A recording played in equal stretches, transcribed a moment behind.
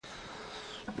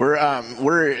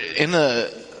We're in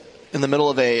the middle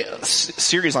of a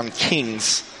series on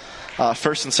Kings,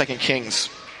 First and Second Kings,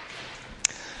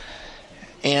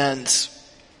 and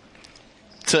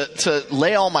to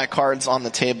lay all my cards on the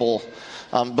table.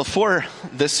 Before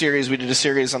this series, we did a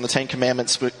series on the Ten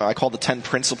Commandments. I called the 10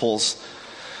 Principles,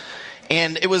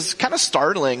 and it was kind of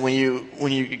startling when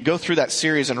you go through that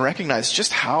series and recognize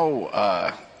just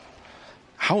how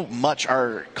much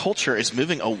our culture is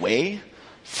moving away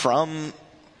from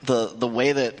the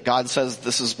way that God says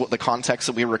this is what the context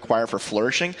that we require for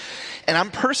flourishing. And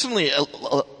I'm personally a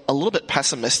little bit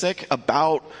pessimistic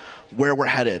about where we're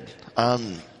headed.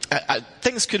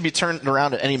 Things could be turned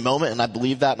around at any moment, and I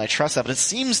believe that and I trust that, but it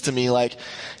seems to me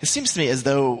as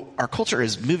though our culture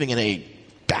is moving in a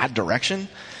bad direction,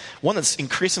 one that's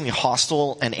increasingly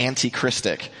hostile and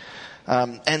anti-Christic.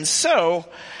 And so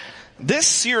this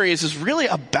series is really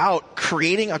about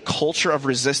creating a culture of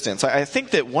resistance. I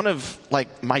think that one of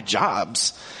my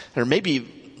jobs, or maybe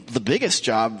the biggest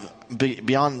job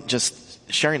beyond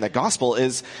just sharing the gospel,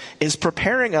 is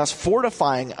preparing us,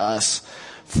 fortifying us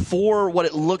for what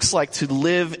it looks like to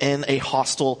live in a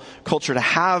hostile culture, to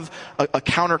have a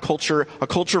counterculture, a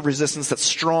culture of resistance that's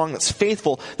strong, that's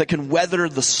faithful, that can weather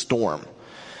the storm.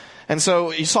 And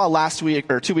so you saw last week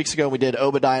or 2 weeks ago we did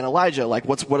Obadiah and Elijah.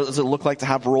 What does it look like to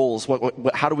have roles?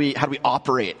 How do we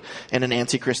operate in an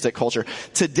anti-Christic culture?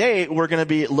 Today we're going to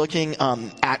be looking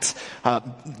at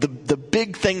the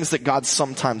big things that God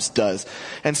sometimes does.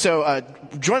 And so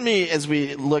join me as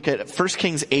we look at 1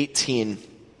 Kings 18.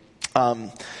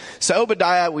 So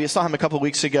Obadiah, we saw him a couple of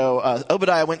weeks ago.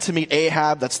 Obadiah went to meet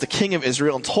Ahab, that's the king of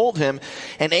Israel, and told him.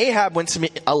 And Ahab went to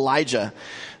meet Elijah,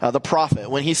 the prophet.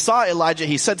 When he saw Elijah,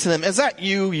 he said to them, "Is that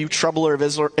you troubler of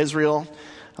Israel?"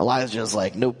 Elijah's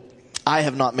like, "Nope, I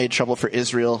have not made trouble for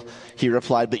Israel," he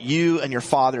replied, "but you and your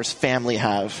father's family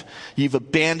have. You've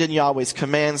abandoned Yahweh's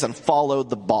commands and followed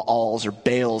the Baals or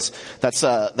Baals." That's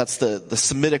the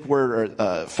Semitic word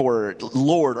for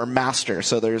Lord or Master.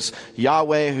 So there's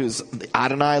Yahweh, who's the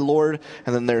Adonai Lord,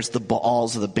 and then there's the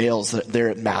Baals or the Baals,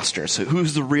 they're Master. So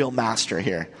who's the real master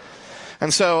here?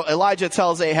 And so Elijah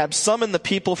tells Ahab, "Summon the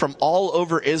people from all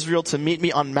over Israel to meet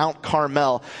me on Mount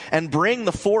Carmel, and bring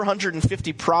the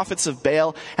 450 prophets of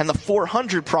Baal and the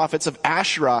 400 prophets of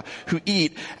Asherah who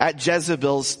eat at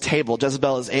Jezebel's table."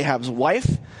 Jezebel is Ahab's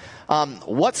wife.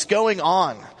 What's going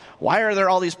on? Why are there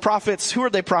all these prophets? Who are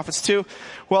they prophets to?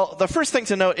 Well, the first thing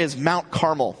to note is Mount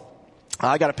Carmel.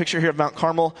 I got a picture here of Mount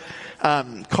Carmel.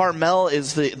 Carmel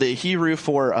is the Hebrew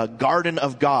for garden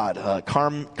of God.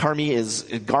 Carmi is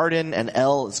garden, and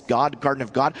El is God, garden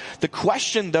of God. The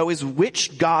question, though, is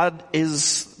which God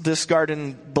is this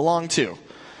garden belong to?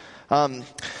 On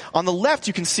the left,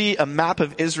 you can see a map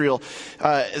of Israel.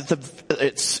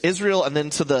 It's Israel, and then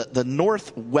to the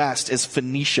northwest is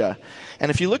Phoenicia.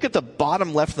 And if you look at the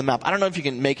bottom left of the map, I don't know if you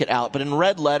can make it out, but in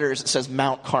red letters it says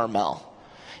Mount Carmel.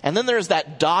 And then there's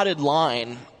that dotted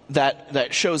line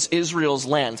that shows Israel's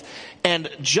land. And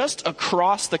just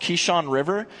across the Kishon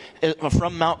River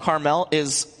from Mount Carmel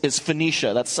is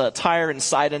Phoenicia. That's Tyre and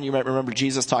Sidon. You might remember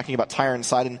Jesus talking about Tyre and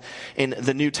Sidon in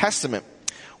the New Testament.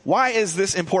 Why is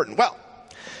this important? Well,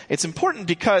 it's important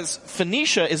because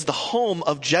Phoenicia is the home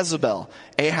of Jezebel,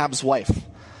 Ahab's wife.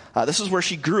 This is where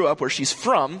she grew up, where she's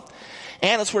from.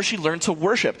 And it's where she learned to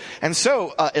worship. And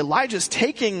so Elijah's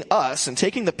taking us and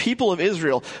taking the people of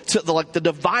Israel to the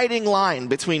dividing line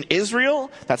between Israel,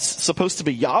 that's supposed to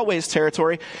be Yahweh's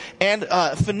territory, and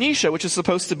Phoenicia, which is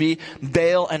supposed to be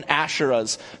Baal and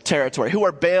Asherah's territory. Who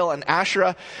are Baal and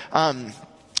Asherah?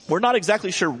 We're not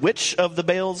exactly sure which of the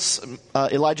Baals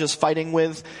Elijah's fighting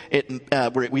with.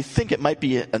 We think it might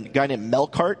be a guy named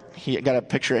Melkart. He got a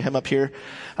picture of him up here.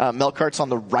 Melkart's on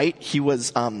the right. He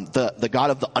was the god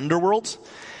of the underworld.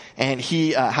 And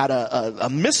he had a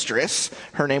mistress.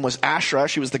 Her name was Asherah.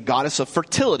 She was the goddess of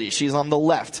fertility. She's on the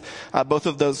left. Both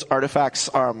of those artifacts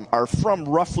are from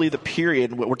roughly the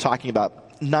period we're talking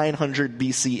about, 900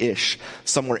 BC-ish,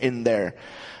 somewhere in there.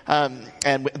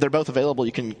 And they're both available.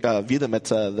 You can view them at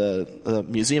the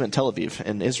museum in Tel Aviv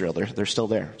in Israel. They're still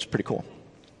there. It's pretty cool.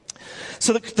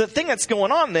 So the thing that's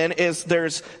going on then is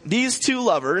there's these two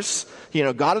lovers,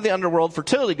 God of the underworld,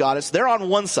 fertility goddess, they're on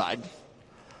one side.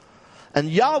 And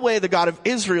Yahweh, the God of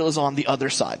Israel, is on the other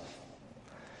side.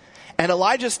 And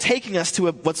Elijah's taking us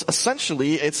to what's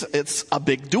essentially, it's a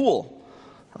big duel.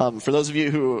 For those of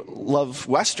you who love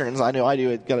Westerns, I know I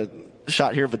do. I got a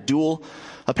shot here of a duel.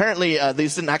 Apparently,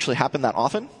 these didn't actually happen that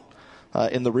often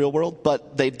in the real world,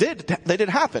 but they did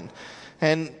happen.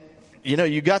 And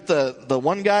you got the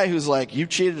one guy who's like, "You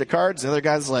cheated the cards," and the other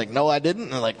guy's like, "No, I didn't."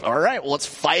 And they're like, "All right, well, let's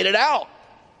fight it out."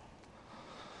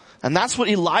 And that's what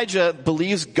Elijah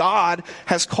believes God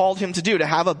has called him to do, to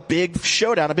have a big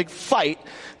showdown, a big fight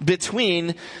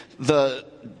between the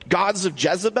gods of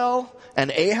Jezebel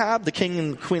and Ahab, the king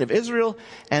and queen of Israel,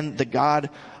 and the God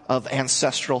of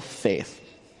ancestral faith.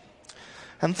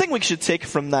 And the thing we should take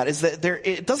from that is that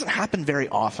it doesn't happen very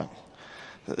often.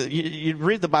 You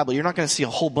read the Bible, you're not going to see a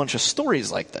whole bunch of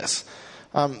stories like this.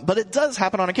 But it does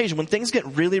happen on occasion. When things get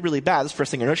really, really bad, this is the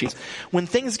first thing in your note sheets. When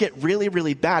things get really,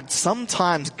 really bad,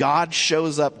 sometimes God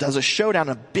shows up, does a showdown,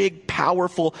 a big,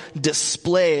 powerful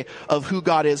display of who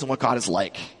God is and what God is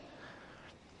like.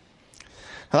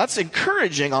 Now that's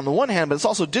encouraging on the one hand, but it's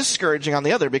also discouraging on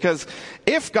the other, because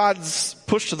if God's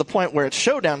pushed to the point where it's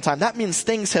showdown time, that means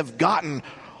things have gotten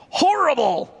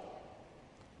horrible.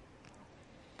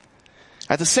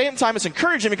 At the same time, it's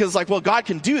encouraging because it's like, well, God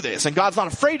can do this, and God's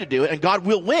not afraid to do it, and God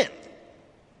will win.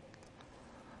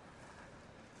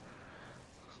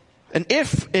 And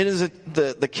if it is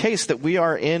the case that we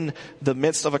are in the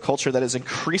midst of a culture that is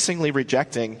increasingly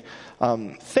rejecting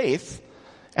faith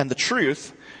and the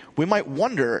truth, we might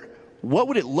wonder, what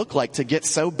would it look like to get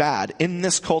so bad in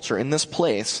this culture, in this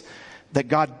place, that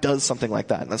God does something like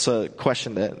that? And that's a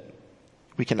question that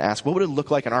we can ask. What would it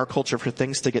look like in our culture for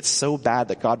things to get so bad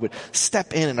that God would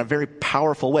step in a very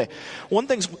powerful way? One of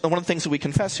the things that we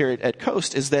confess here at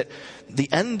Coast is that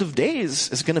the end of days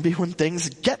is going to be when things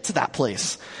get to that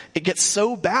place. It gets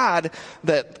so bad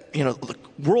that, the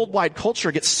worldwide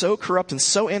culture gets so corrupt and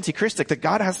so anti-Christic that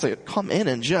God has to come in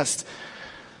and just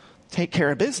take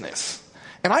care of business.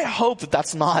 And I hope that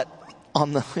that's not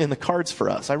in the cards for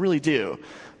us. I really do.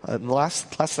 The last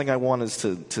thing I want is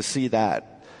to see that.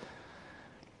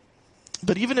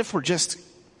 But even if we're just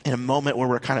in a moment where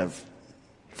we're kind of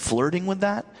flirting with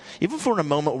that, even if we're in a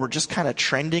moment where we're just kind of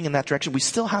trending in that direction, we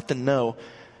still have to know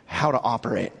how to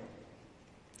operate.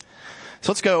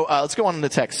 So let's go on in the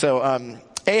text. So,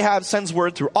 Ahab sends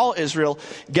word through all Israel,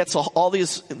 gets all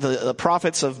the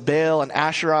prophets of Baal and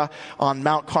Asherah on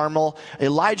Mount Carmel.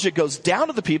 Elijah goes down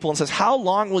to the people and says, how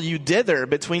long will you dither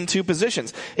between two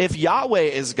positions? If Yahweh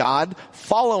is God,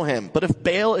 follow him. But if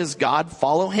Baal is God,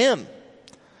 follow him.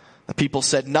 The people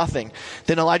said nothing.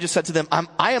 Then Elijah said to them,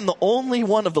 I am the only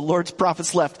one of the Lord's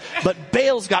prophets left, but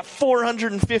Baal's got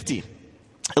 450.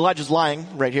 Elijah's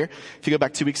lying right here. If you go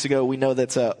back 2 weeks ago, we know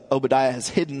that Obadiah has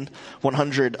hidden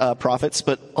 100 prophets,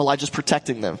 but Elijah's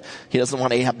protecting them. He doesn't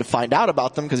want Ahab to find out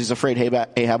about them because he's afraid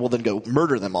Ahab will then go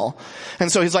murder them all. And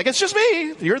so he's like, it's just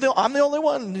me. I'm the only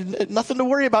one. Nothing to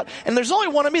worry about. And there's only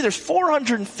one of me. There's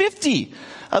 450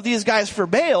 of these guys for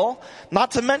Baal,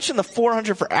 not to mention the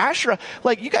 400 for Asherah.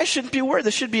 Like, you guys shouldn't be worried.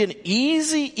 This should be an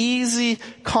easy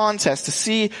contest to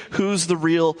see who's the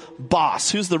real boss,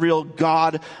 who's the real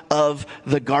God of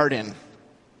the garden.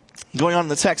 Going on in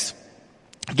the text,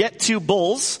 get 2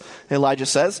 bulls, Elijah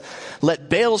says. Let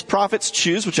Baal's prophets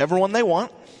choose whichever one they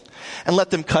want, and let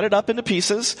them cut it up into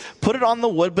pieces, put it on the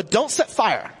wood, but don't set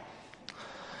fire.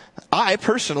 I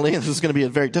personally, this is going to be a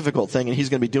very difficult thing, and he's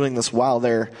going to be doing this while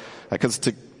they're, because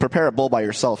to prepare a bull by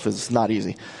yourself is not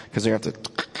easy, because you have to,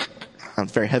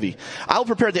 it's very heavy. I'll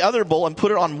prepare the other bull and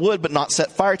put it on wood, but not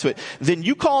set fire to it. Then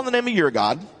you call on the name of your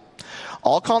God.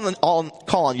 I'll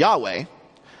call on Yahweh.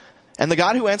 And the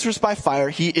God who answers by fire,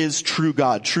 he is true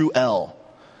God, true El.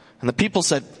 And the people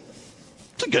said,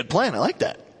 it's a good plan. I like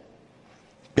that.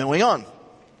 Going on.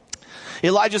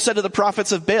 Elijah said to the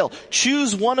prophets of Baal,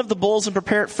 choose one of the bulls and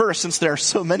prepare it first, since there are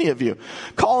so many of you.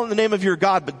 Call on the name of your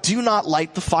God, but do not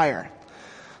light the fire.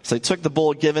 So they took the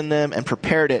bull given them and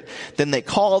prepared it. Then they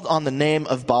called on the name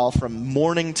of Baal from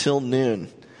morning till noon.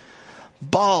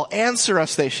 Baal, answer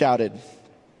us, they shouted.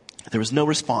 There was no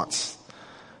response.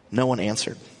 No one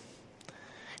answered.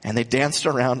 And they danced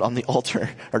around the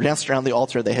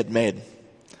altar they had made.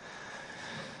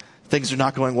 Things are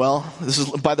not going well. This is,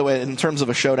 by the way, in terms of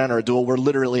a showdown or a duel, we're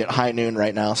literally at high noon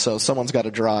right now, so someone's got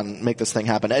to draw and make this thing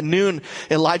happen. At noon,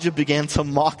 Elijah began to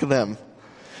mock them.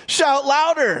 Shout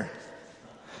louder!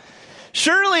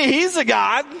 Surely he's a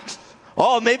god.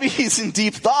 Oh, maybe he's in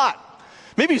deep thought.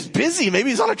 Maybe he's busy. Maybe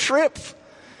he's on a trip.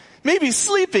 Maybe he's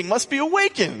sleeping. Must be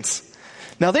awakened.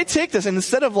 Now they take this, and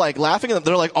instead of laughing at them,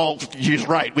 they're like, oh, he's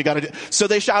right, we gotta do. So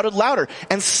they shouted louder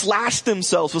and slashed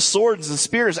themselves with swords and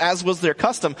spears, as was their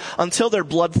custom, until their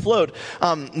blood flowed.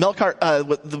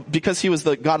 Melkart, because he was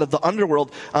the god of the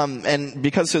underworld, and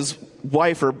because his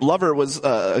wife or lover was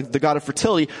the god of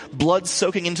fertility, blood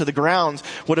soaking into the ground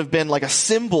would have been like a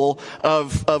symbol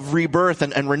of rebirth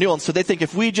and renewal. And so they think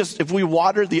if we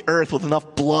water the earth with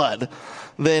enough blood,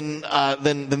 then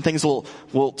things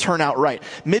will turn out right.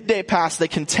 Midday passed, they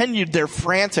continued their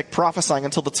frantic prophesying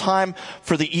until the time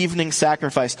for the evening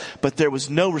sacrifice, but there was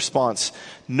no response.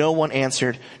 No one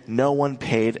answered. No one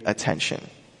paid attention.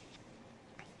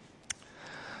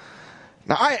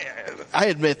 Now, I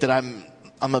admit that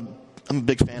I'm a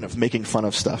big fan of making fun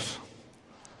of stuff.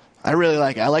 I really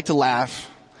like it. I like to laugh,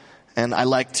 and I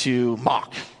like to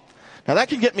mock. Now, that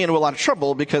can get me into a lot of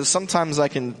trouble because sometimes I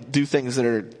can do things that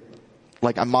are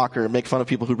like I mock or make fun of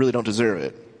people who really don't deserve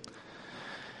it.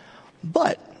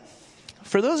 But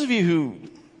for those of you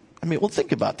well,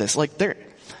 think about this. Like there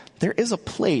is a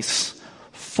place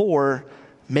for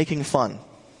making fun.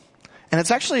 And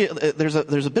it's actually, there's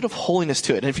a bit of holiness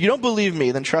to it. And if you don't believe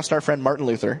me, then trust our friend Martin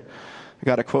Luther. I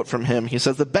got a quote from him. He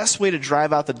says, "The best way to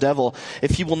drive out the devil,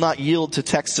 if he will not yield to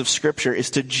texts of scripture,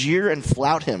 is to jeer and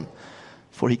flout him,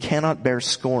 for he cannot bear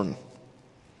scorn."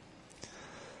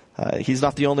 He's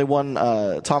not the only one.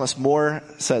 Thomas More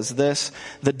says this: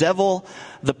 "The devil,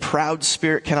 the proud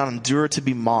spirit, cannot endure to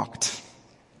be mocked."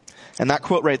 And that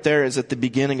quote right there is at the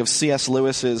beginning of C.S.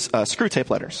 Lewis's Screw Tape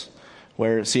Letters,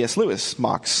 where C.S. Lewis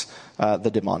mocks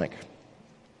the demonic.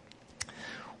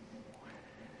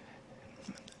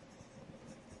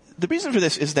 The reason for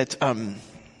this is that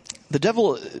the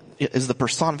devil is the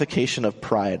personification of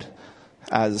pride,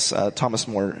 as Thomas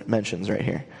More mentions right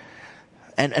here.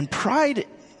 And pride,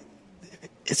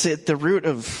 it's at the root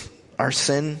of our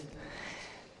sin.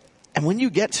 And when you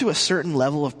get to a certain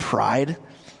level of pride,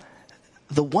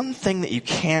 the one thing that you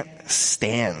can't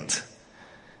stand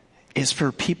is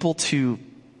for people to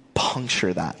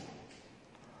puncture that.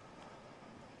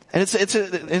 And it's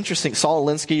interesting. Saul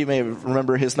Alinsky, you may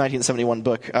remember his 1971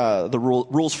 book, The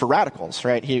Rules for Radicals,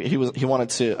 right? He wanted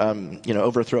to,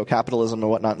 overthrow capitalism and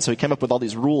whatnot. And so he came up with all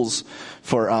these rules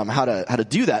for, how to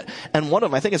do that. And one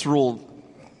of them, I think it's rule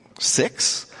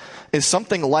 6, is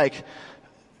something like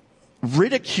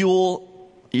ridicule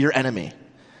your enemy.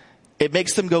 It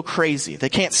makes them go crazy. They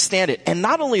can't stand it. And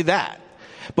not only that,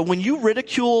 but when you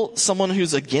ridicule someone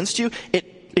who's against you,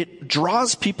 it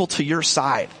draws people to your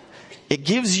side. It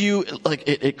gives you,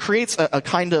 it creates a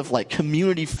kind of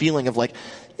community feeling of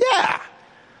yeah,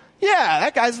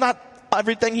 that guy's not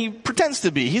everything he pretends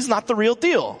to be. He's not the real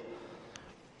deal.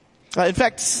 In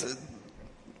fact,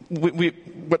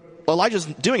 what Elijah's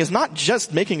doing is not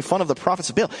just making fun of the prophets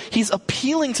of Baal. He's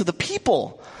appealing to the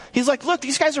people. He's like, look,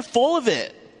 these guys are full of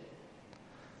it.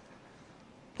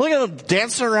 Look at them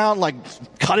dancing around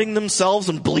cutting themselves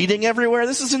and bleeding everywhere.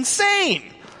 This is insane.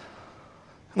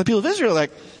 And the people of Israel are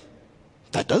like,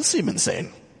 that does seem insane.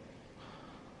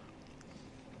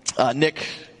 Nick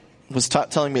was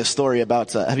telling me a story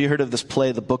about, have you heard of this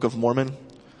play, The Book of Mormon?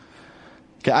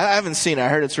 Okay, I haven't seen it. I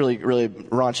heard it's really, really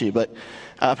raunchy, but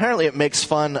apparently it makes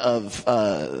fun of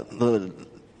the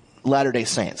Latter-day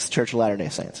Saints, Church of Latter-day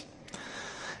Saints.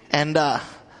 And I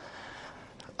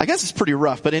guess it's pretty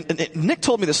rough, but Nick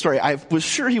told me the story. I was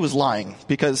sure he was lying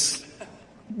because,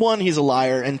 one, he's a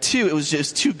liar, and two, it was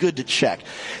just too good to check.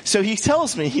 So he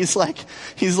tells me, he's like,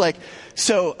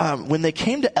 so when they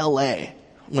came to L.A.,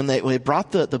 when they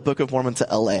brought the Book of Mormon to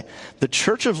L.A., the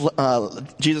Church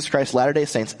of Jesus Christ Latter-day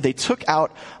Saints, they took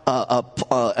out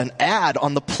an ad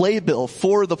on the playbill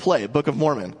for the play, Book of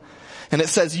Mormon. And it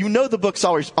says, the book's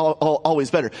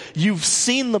always better. You've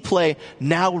seen the play,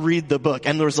 now read the book.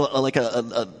 And there's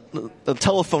a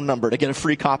telephone number to get a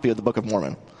free copy of the Book of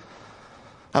Mormon.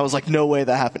 I was like, no way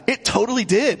that happened. It totally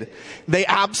did. They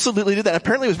absolutely did that.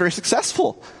 Apparently it was very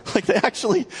successful. They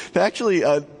actually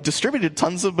distributed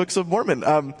tons of Books of Mormon.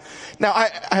 Now I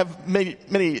have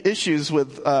many issues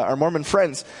with our Mormon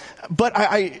friends, but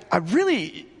I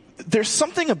really, there's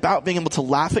something about being able to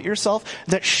laugh at yourself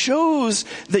that shows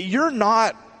that you're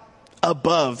not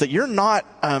above, that you're not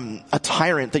a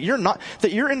tyrant, that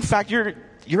you're in fact you're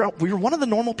one of the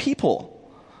normal people.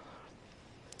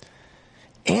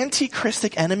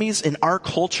 Anti-Christic enemies in our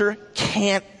culture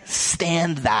can't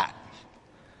stand that.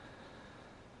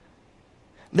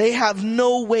 They have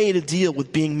no way to deal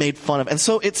with being made fun of. And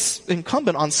so it's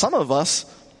incumbent on some of us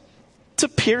to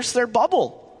pierce their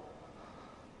bubble.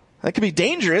 That could be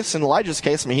dangerous in Elijah's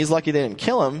case. He's lucky they didn't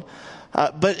kill him.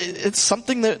 But it's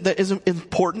something that is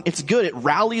important. It's good. It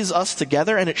rallies us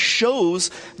together and it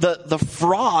shows the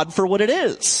fraud for what it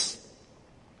is.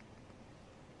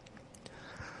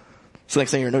 So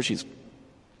next thing you know, she's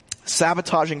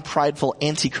sabotaging prideful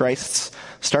antichrists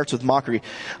starts with mockery.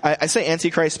 I say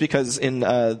antichrist because in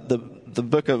the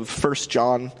book of 1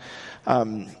 John,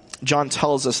 John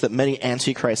tells us that many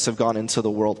antichrists have gone into the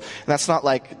world. And that's not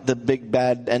like the big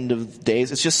bad end of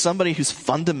days. It's just somebody who's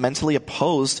fundamentally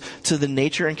opposed to the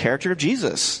nature and character of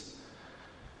Jesus.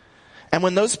 And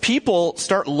when those people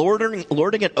start lording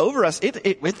it over us,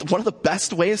 one of the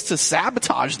best ways to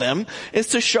sabotage them is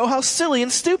to show how silly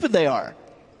and stupid they are.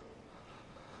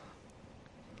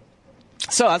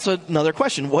 So that's another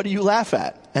question. What do you laugh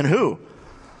at? And who?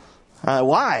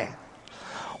 Why?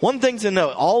 One thing to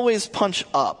note, always punch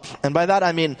up. And by that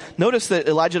I mean, notice that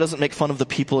Elijah doesn't make fun of the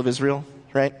people of Israel,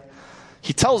 right?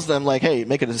 He tells them like, hey,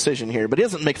 make a decision here, but he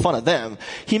doesn't make fun of them.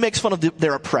 He makes fun of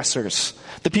their oppressors,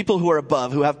 the people who are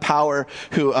above, who have power,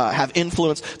 who have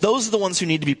influence. Those are the ones who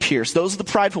need to be pierced. Those are the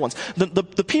prideful ones.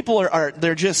 The people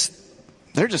they're just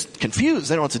confused.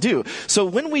 They don't know what to do. So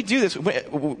when we do this,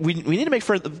 we need to make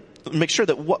sure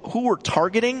that who we're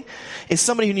targeting is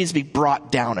somebody who needs to be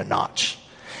brought down a notch.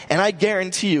 And I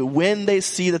guarantee you, when they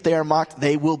see that they are mocked,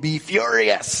 they will be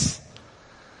furious.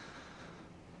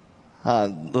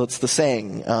 It's the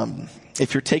saying,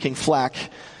 if you're taking flack,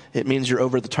 it means you're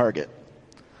over the target.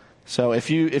 So if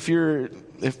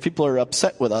people are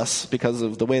upset with us because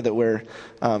of the way that we're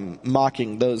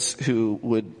mocking those who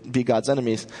would be God's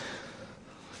enemies,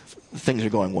 things are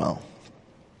going well.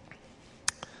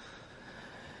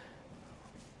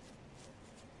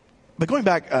 But going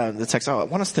back to the text, I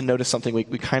want us to notice something we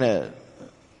kind of,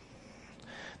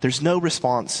 there's no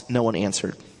response, no one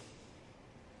answered.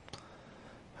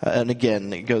 And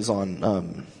again, it goes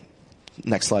on,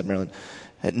 next slide, Marilyn.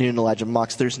 At noon, Elijah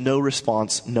mocks. There's no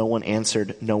response, no one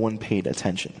answered, no one paid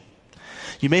attention.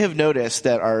 You may have noticed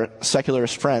that our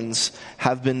secularist friends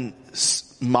have been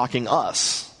mocking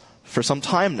us for some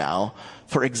time now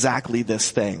for exactly this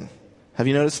thing. Have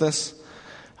you noticed this?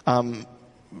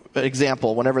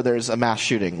 Example, whenever there's a mass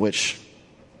shooting, which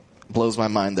blows my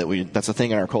mind that's a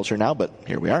thing in our culture now, but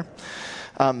here we are.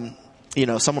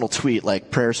 Someone will tweet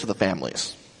like prayers for the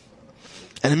families.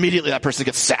 And immediately that person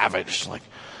gets savage. Like,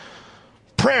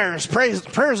 prayers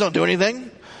don't do anything.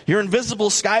 Your invisible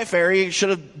sky fairy should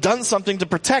have done something to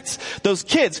protect those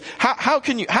kids. How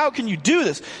can you do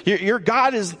this? Your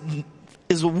God is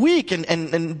weak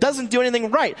and doesn't do anything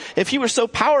right. If he were so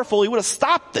powerful, he would have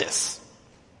stopped this.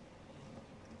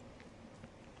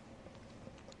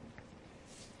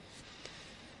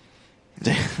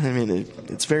 I mean,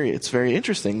 it's very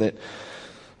interesting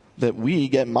that we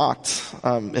get mocked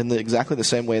in exactly the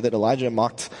same way that Elijah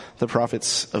mocked the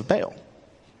prophets of Baal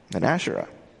and Asherah.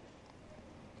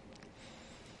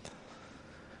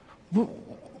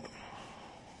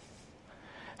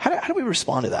 How do we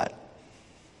respond to that?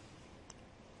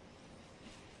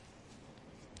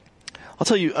 I'll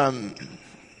tell you,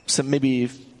 some maybe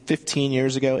 15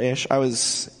 years ago-ish, I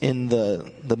was in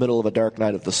the middle of a dark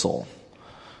night of the soul,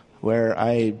 where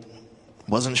I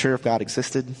wasn't sure if God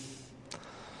existed.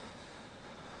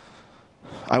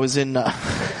 I was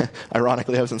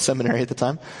ironically, I was in seminary at the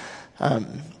time. I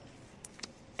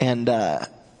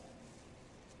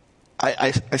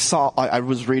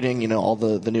was reading, all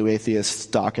the new atheists,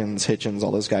 Dawkins, Hitchens,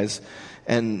 all those guys.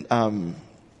 And I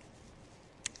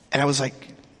was like,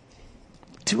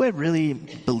 do I really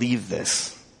believe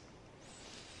this?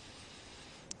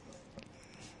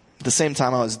 At the same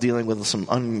time, I was dealing with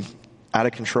some out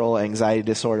of control anxiety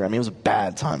disorder. I mean, it was a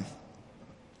bad time.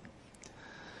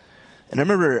 And I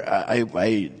remember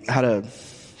I had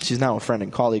she's now a friend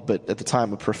and colleague, but at the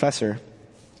time a professor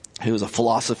who was a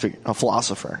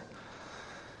philosopher.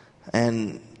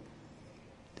 And,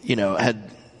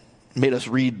 had made us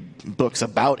read books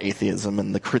about atheism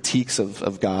and the critiques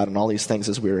of God and all these things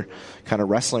as we were kind of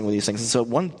wrestling with these things. And so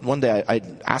one day I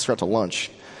asked her out to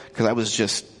lunch because I was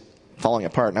just falling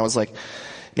apart. And I was like,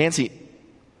 Nancy,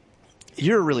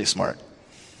 you're really smart.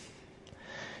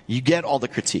 You get all the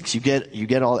critiques. You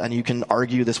get all, and you can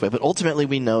argue this way. But ultimately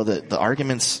we know that the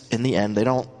arguments in the end,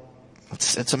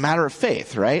 it's a matter of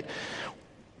faith, right?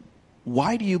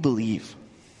 Why do you believe?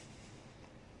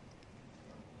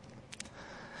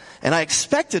 And I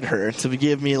expected her to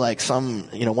give me like some,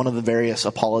 one of the various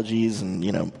apologies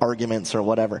and, arguments or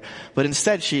whatever. But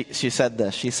instead she said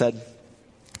this. She said,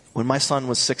 when my son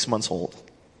was 6 months old,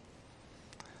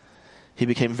 he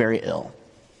became very ill.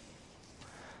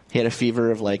 He had a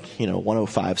fever of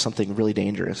 105, something really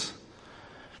dangerous.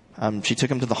 She took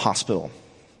him to the hospital.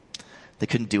 They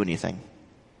couldn't do anything.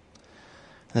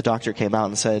 And the doctor came out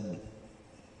and said,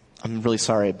 I'm really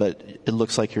sorry, but it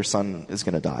looks like your son is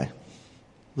going to die.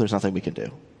 There's nothing we can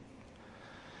do.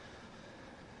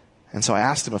 And so I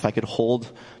asked him if I could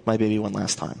hold my baby one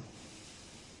last time.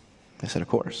 I said, of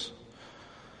course.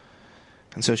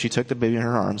 And so she took the baby in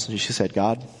her arms and she said,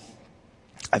 God,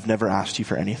 I've never asked you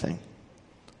for anything.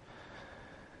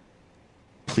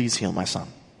 please heal my son.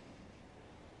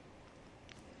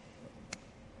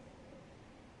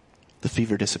 The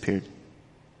fever disappeared.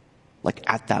 Like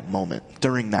at that moment,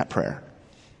 during that prayer.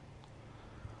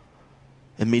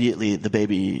 Immediately, the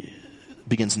baby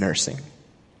begins nursing.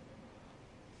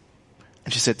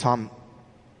 And she said, Tom,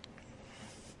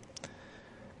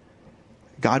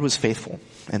 God was faithful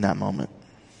in that moment.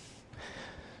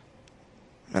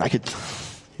 And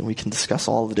we can discuss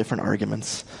all the different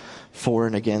arguments for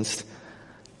and against.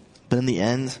 But in the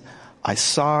end, I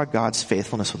saw God's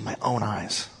faithfulness with my own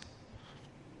eyes.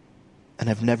 And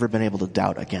have never been able to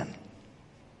doubt again.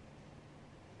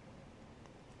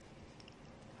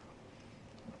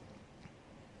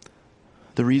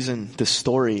 The reason this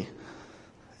story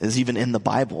is even in the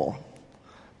Bible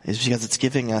is because it's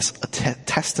giving us a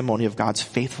testimony of God's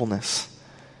faithfulness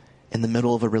in the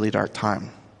middle of a really dark time.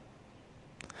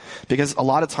 Because a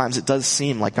lot of times it does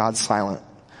seem like God's silent,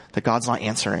 that God's not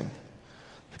answering,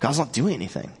 that God's not doing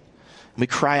anything. And we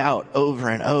cry out over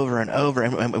and over and over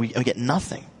and we get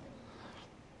nothing.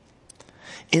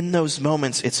 In those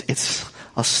moments, it's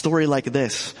a story like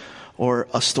this, or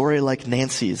a story like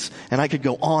Nancy's. And I could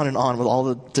go on and on with all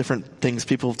the different things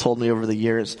people have told me over the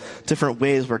years, different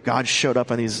ways where God showed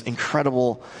up in these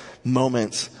incredible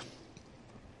moments.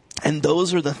 And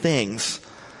those are the things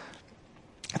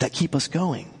that keep us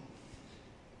going.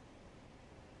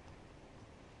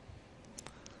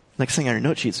 Next thing on your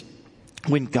note sheets,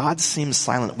 when God seems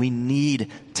silent, we need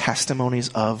testimonies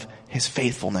of his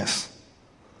faithfulness.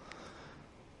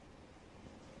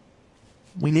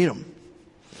 We need them.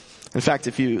 In fact,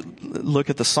 if you look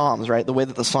at the Psalms, right, the way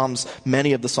that the Psalms,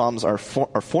 many of the Psalms are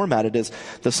formatted is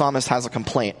the psalmist has a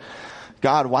complaint.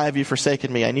 God, why have you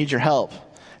forsaken me? I need your help.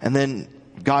 And then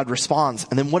God responds.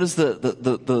 And then what does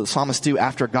the psalmist do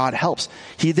after God helps?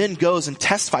 He then goes and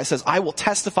testifies, says, I will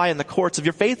testify in the courts of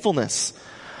your faithfulness.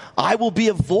 I will be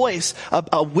a voice,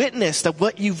 a witness of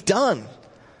what you've done.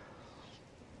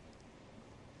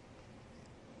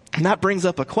 And that brings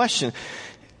up a question.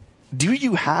 Do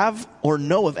you have or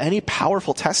know of any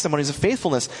powerful testimonies of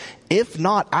faithfulness? If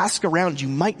not, ask around. You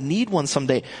might need one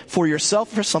someday for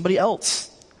yourself or for somebody else.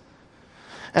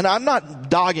 And I'm not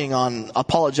dogging on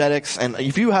apologetics. And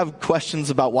if you have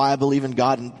questions about why I believe in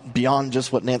God and beyond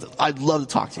just what Nancy, I'd love to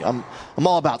talk to you. I'm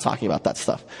all about talking about that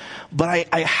stuff. But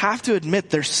I have to admit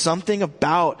there's something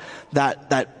about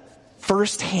that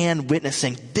firsthand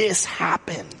witnessing. This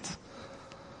happened.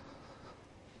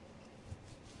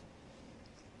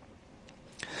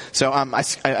 So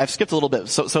I've skipped a little bit.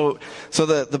 So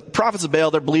the prophets of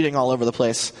Baal, they're bleeding all over the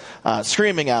place,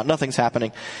 screaming out, nothing's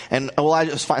happening. And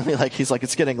Elijah is finally he's like,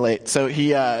 it's getting late. So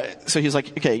he's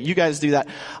like, okay, you guys do that.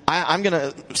 I'm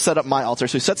gonna set up my altar.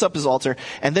 So he sets up his altar,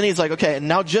 and then he's like, okay,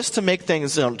 now just to make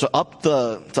things, to up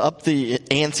the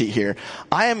ante here,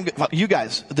 you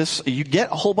guys, you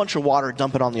get a whole bunch of water,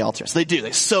 dump it on the altar. So they do.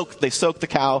 They soak the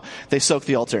cow, they soak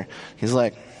the altar. He's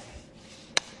like,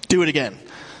 do it again.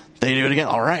 They do it again.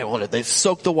 All right. Well, they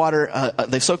soak the water.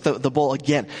 They soak the bowl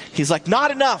again. He's like, not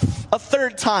enough. A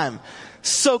third time.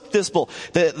 Soak this bowl.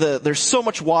 There's so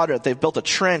much water that they've built a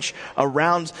trench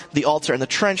around the altar, and the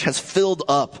trench has filled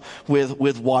up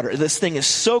with water. This thing is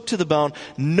soaked to the bone.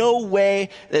 No way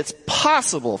it's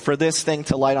possible for this thing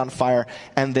to light on fire.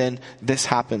 And then this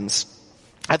happens.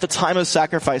 At the time of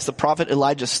sacrifice, the prophet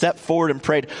Elijah stepped forward and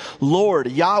prayed, Lord,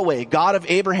 Yahweh, God of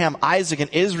Abraham, Isaac,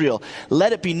 and Israel,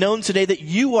 let it be known today that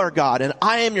you are God, and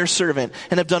I am your servant,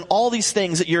 and have done all these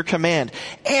things at your command.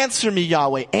 Answer me,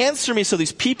 Yahweh, answer me, so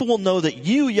these people will know that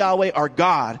you, Yahweh, are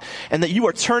God, and that you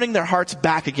are turning their hearts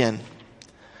back again.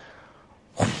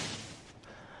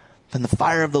 Then the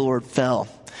fire of the Lord fell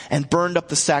and burned up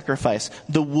the sacrifice,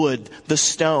 the wood, the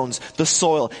stones, the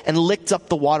soil, and licked up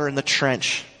the water in the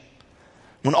trench.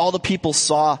 When all the people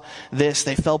saw this,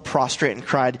 they fell prostrate and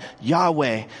cried,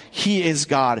 Yahweh, He is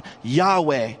God.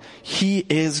 Yahweh, He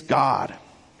is God.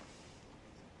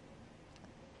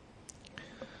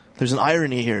 There's an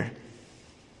irony here.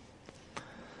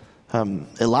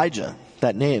 Elijah,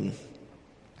 that name,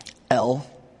 El,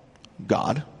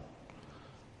 God,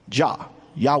 Jah,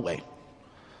 Yahweh.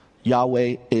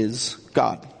 Yahweh is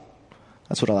God.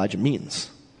 That's what Elijah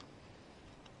means.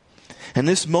 In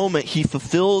this moment, he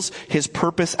fulfills his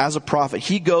purpose as a prophet.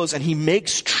 He goes and he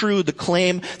makes true the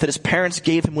claim that his parents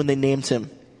gave him when they named him.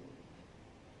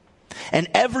 And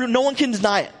no one can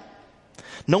deny it.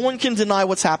 No one can deny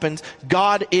what's happened.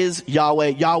 God is Yahweh.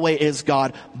 Yahweh is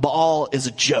God. Baal is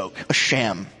a joke, a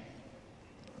sham.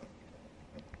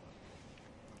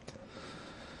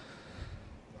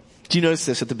 Do you notice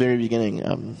this at the very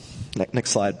beginning? Next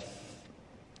slide.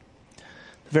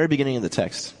 The very beginning of the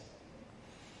text.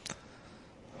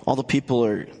 All the people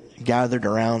are gathered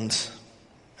around.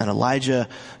 And Elijah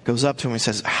goes up to him and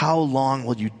says, how long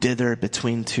will you dither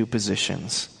between two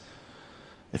positions?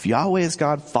 If Yahweh is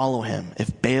God, follow him.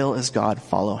 If Baal is God,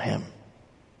 follow him.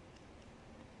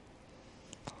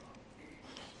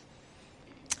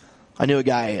 I knew a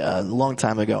guy a long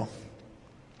time ago.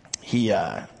 He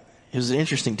was an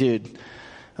interesting dude.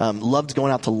 Loved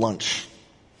going out to lunch.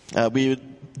 We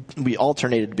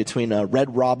alternated between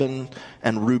Red Robin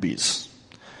and Ruby's.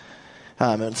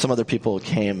 And some other people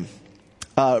came.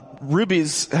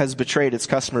 Ruby's has betrayed its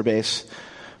customer base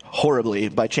horribly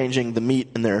by changing the meat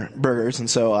in their burgers, and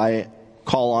so I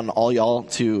call on all y'all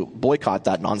to boycott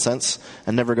that nonsense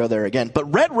and never go there again.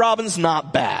 But Red Robin's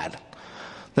not bad.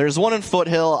 There's one in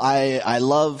Foothill. I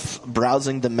love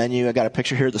browsing the menu. I got a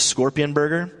picture here of the Scorpion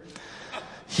Burger.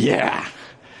 Yeah.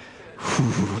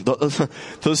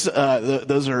 Those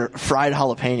are fried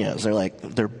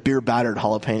jalapenos. They're beer battered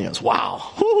jalapenos.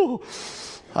 Wow.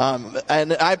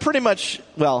 And I pretty much,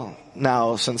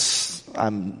 now since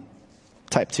I'm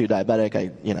type 2 diabetic,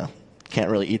 I can't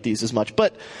really eat these as much,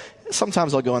 but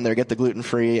sometimes I'll go in there, get the gluten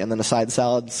free, and then a side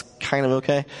salad's kind of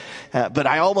okay. But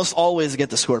I almost always get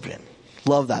the Scorpion.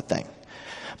 Love that thing.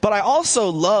 But I also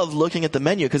love looking at the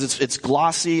menu because it's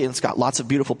glossy and it's got lots of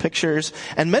beautiful pictures,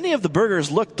 and many of the burgers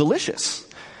look delicious.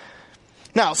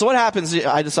 Now, so what happens?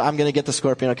 I'm going to get the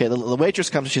Scorpion. Okay, the waitress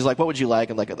comes. She's like, "What would you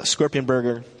like?" I'm like, "The Scorpion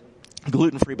burger,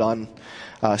 gluten-free bun,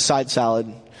 side salad."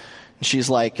 And she's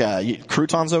like,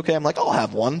 "Croutons okay?" I'm like, "I'll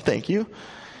have one, thank you."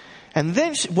 And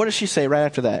then what does she say right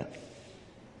after that?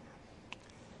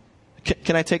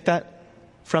 Can I take that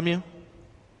from you?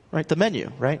 Right, the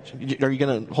menu, right? Are you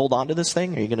going to hold on to this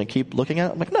thing? Are you going to keep looking at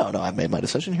it? I'm like, no, I've made my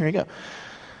decision. Here you go.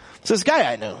 So this guy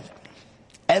I knew,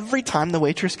 every time the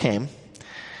waitress came,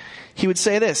 he would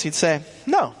say this. He'd say,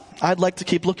 "No, I'd like to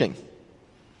keep looking."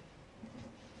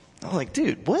 I'm like,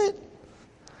 dude, what?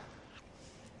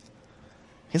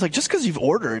 He's like, just because you've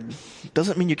ordered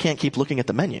doesn't mean you can't keep looking at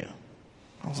the menu.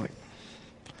 I was like,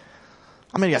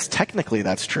 yes, technically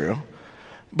that's true.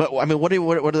 But, what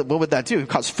would that do?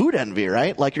 Cause food envy,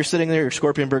 right? Like you're sitting there, your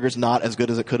Scorpion burger's not as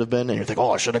good as it could have been, and you're thinking,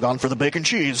 I should have gone for the bacon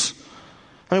cheese.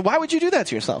 Why would you do that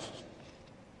to yourself?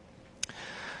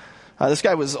 This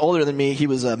guy was older than me. He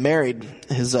was married.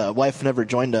 His wife never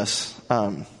joined us.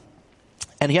 And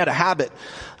he had a habit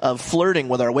of flirting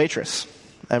with our waitress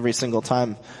every single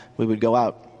time we would go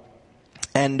out.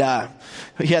 And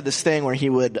he had this thing where he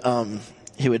would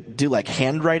do like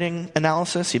handwriting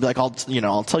analysis. He'd be like, I'll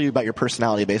tell you about your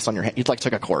personality based on your hand. He'd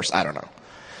took a course. I don't know.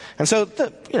 And so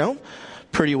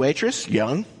pretty waitress,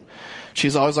 young.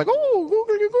 She's always like,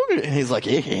 oh, and he's like,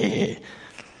 eh.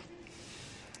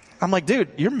 I'm like, dude,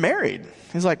 you're married.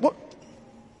 He's like, what?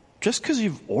 Just because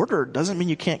you've ordered doesn't mean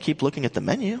you can't keep looking at the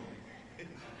menu.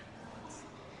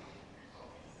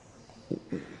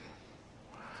 A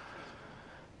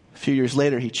few years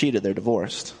later, he cheated. They're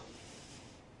divorced.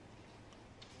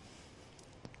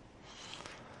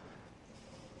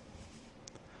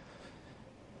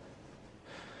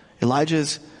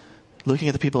 Elijah's looking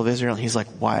at the people of Israel, and he's like,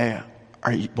 why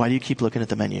do you keep looking at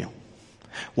the menu?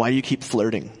 Why do you keep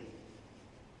flirting?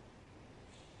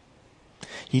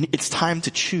 It's time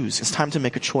to choose. It's time to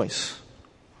make a choice.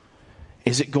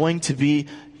 Is it going to be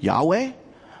Yahweh,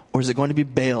 or is it going to be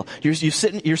Baal? You're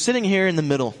sitting here in the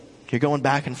middle. You're going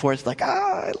back and forth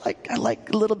I like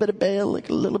a little bit of Baal, like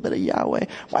a little bit of Yahweh.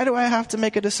 Why do I have to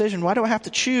make a decision? Why do I have to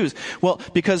choose? Well,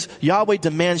 because Yahweh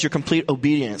demands your complete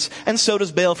obedience. And so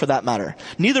does Baal for that matter.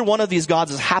 Neither one of these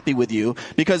gods is happy with you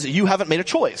because you haven't made a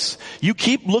choice. You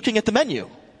keep looking at the menu.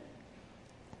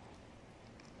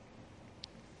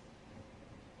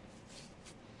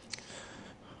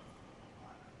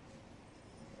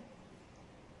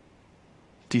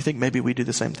 Do you think maybe we do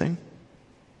the same thing?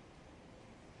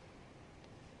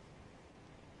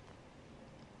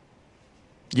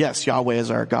 Yes, Yahweh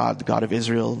is our God, the God of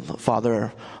Israel, the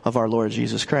Father of our Lord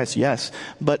Jesus Christ. Yes,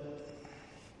 but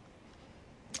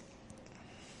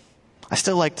I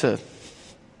still like to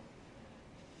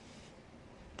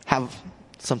have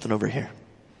something over here.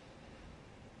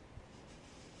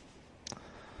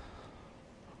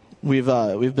 We've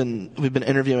been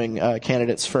interviewing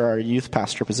candidates for our youth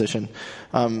pastor position,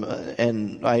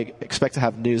 and I expect to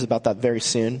have news about that very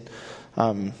soon,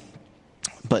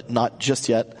 but not just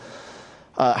yet.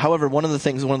 However, one of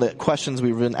the questions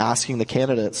we've been asking the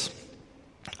candidates,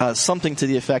 something to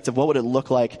the effect of what would it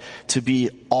look like to be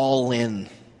all in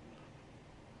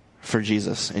for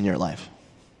Jesus in your life?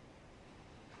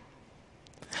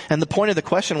 And the point of the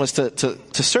question was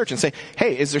to search and say,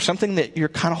 hey, is there something that you're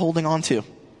kind of holding on to?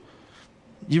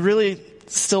 You really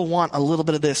still want a little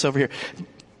bit of this over here.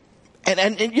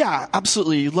 And yeah,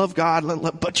 absolutely, you love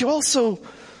God, but you also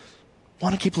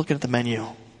want to keep looking at the menu.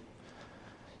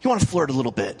 You want to flirt a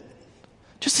little bit,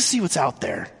 just to see what's out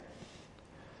there.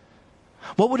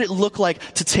 What would it look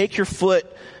like to take your foot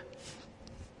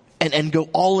and go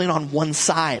all in on one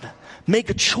side? Make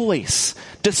a choice.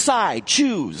 Decide.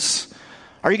 Choose.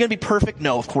 Are you going to be perfect?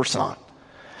 No, of course not.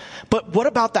 But what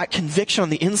about that conviction on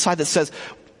the inside that says,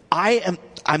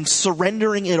 I'm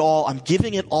surrendering it all. I'm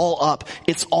giving it all up.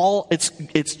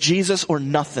 It's Jesus or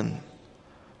nothing.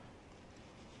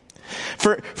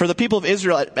 For the people of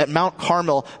Israel at Mount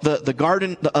Carmel, the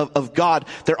garden of God,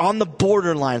 they're on the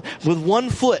borderline with one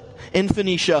foot in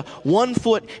Phoenicia, one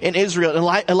foot in Israel.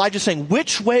 And Elijah's saying,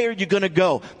 which way are you going to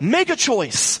go? Make a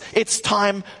choice. It's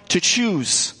time to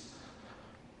choose.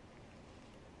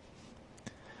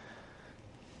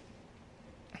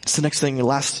 It's the next thing, the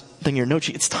last thing in your note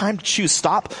sheet. It's time to choose.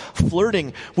 Stop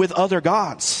flirting with other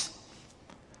gods.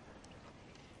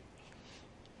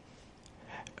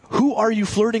 Who are you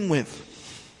flirting with?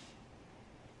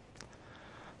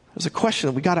 There's a question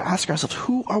that we got to ask ourselves.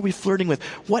 Who are we flirting with?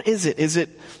 What is it? Is it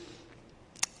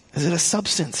a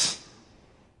substance?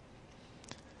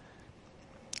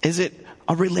 Is it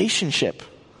a relationship?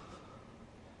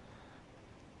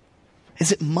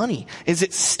 Is it money? Is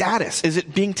it status? Is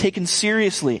it being taken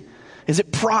seriously? Is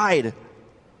it pride?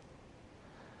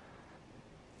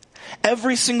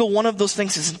 Every single one of those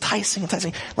things is enticing.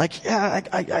 Like, yeah,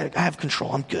 I have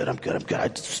control. I'm good.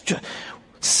 Just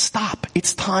stop.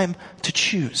 It's time to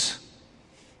choose.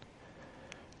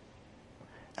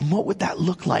 And what would that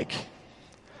look like?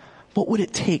 What would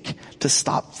it take to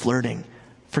stop flirting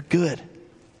for good?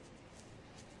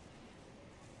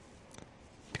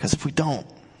 Because if we don't,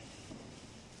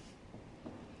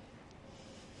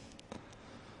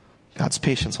 God's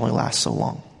patience only lasts so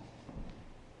long.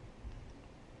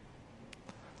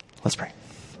 Let's pray.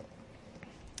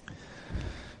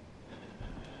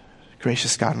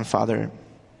 Gracious God and Father,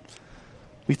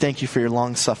 we thank you for your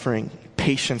long-suffering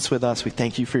patience with us. We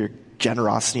thank you for your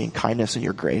generosity and kindness and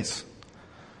your grace.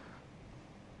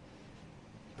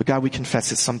 But God, we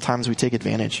confess that sometimes we take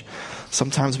advantage.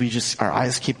 Sometimes our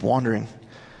eyes keep wandering.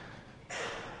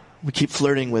 We keep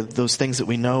flirting with those things that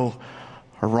we know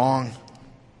are wrong.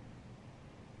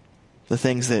 The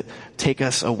things that take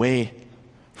us away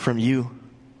from you.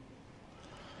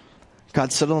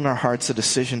 God, settle in our hearts a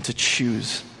decision to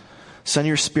choose. Send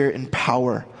your Spirit in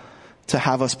power to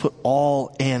have us put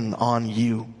all in on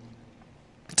you.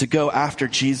 To go after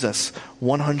Jesus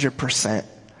 100%.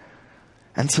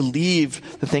 And to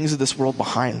leave the things of this world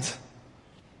behind.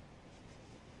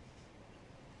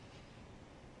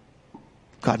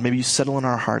 God, maybe you settle in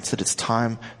our hearts that it's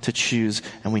time to choose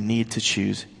and we need to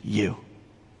choose you.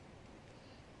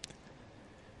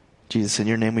 Jesus, in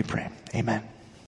your name we pray. Amen.